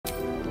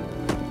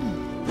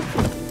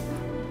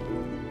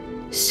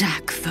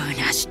Jack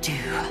Furnash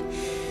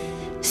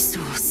Dew,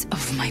 source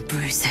of my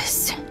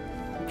bruises.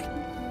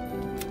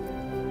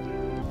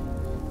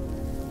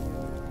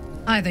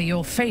 Either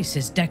your face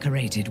is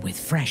decorated with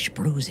fresh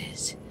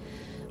bruises,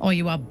 or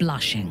you are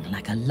blushing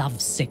like a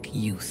lovesick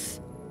youth.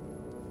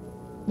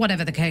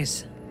 Whatever the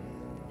case,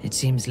 it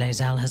seems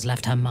Lae'zel has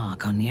left her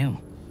mark on you,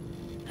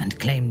 and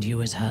claimed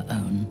you as her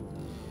own.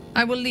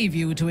 I will leave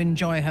you to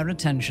enjoy her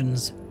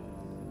attentions.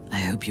 I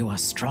hope you are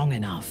strong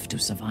enough to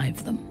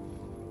survive them.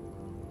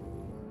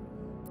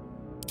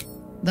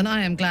 Then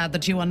I am glad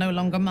that you are no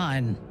longer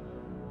mine.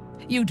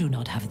 You do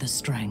not have the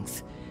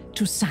strength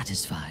to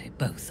satisfy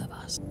both of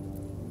us.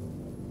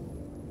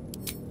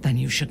 Then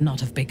you should not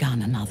have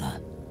begun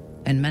another.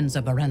 In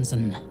Menza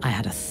Berenzen, I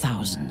had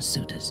 1,000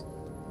 suitors.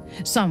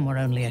 Some were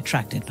only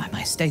attracted by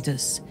my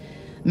status.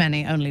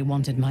 Many only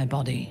wanted my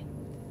body.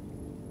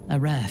 A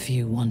rare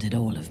few wanted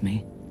all of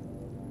me.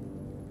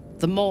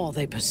 The more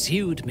they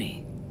pursued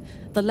me,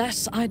 the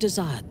less I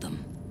desired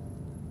them.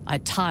 I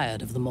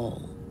tired of them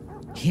all.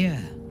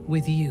 Here,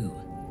 with you,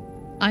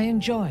 I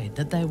enjoyed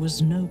that there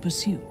was no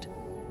pursuit,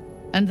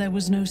 and there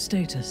was no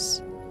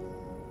status.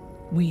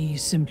 We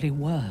simply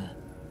were.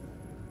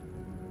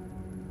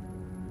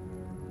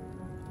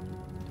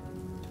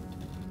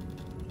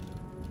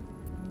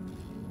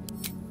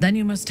 Then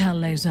you must tell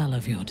Lae'zel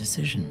of your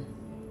decision.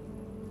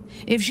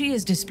 If she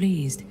is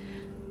displeased,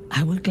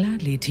 I will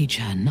gladly teach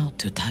her not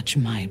to touch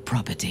my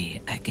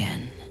property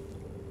again.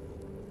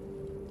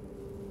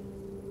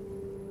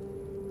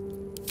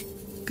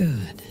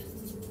 Good.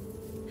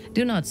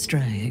 Do not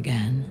stray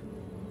again.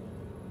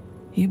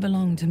 You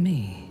belong to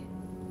me,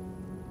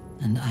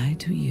 and I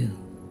to you.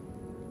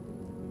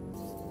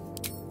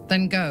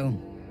 Then go.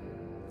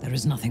 There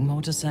is nothing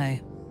more to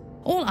say.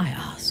 All I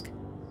ask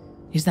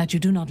is that you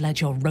do not let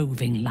your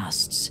roving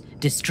lusts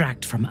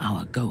distract from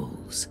our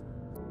goals.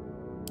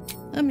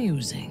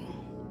 Amusing.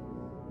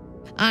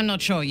 I'm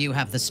not sure you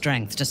have the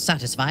strength to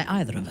satisfy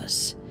either of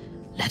us,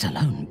 let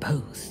alone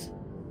both.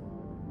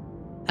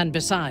 And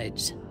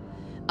besides,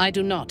 I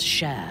do not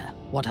share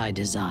what I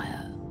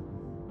desire.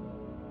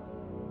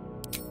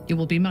 You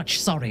will be much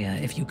sorrier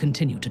if you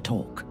continue to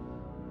talk.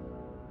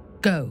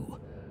 Go.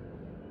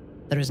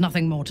 There is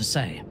nothing more to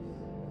say.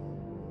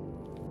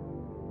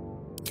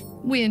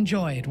 We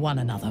enjoyed one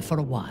another for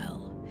a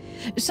while.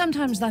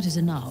 Sometimes that is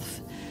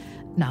enough.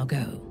 Now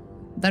go.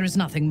 There is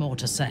nothing more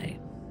to say.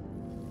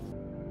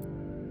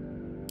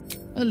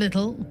 A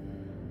little,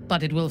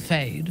 but it will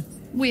fade.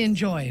 We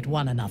enjoyed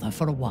one another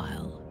for a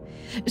while.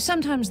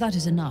 Sometimes that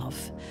is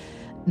enough.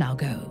 Now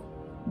go.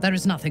 There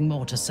is nothing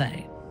more to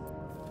say.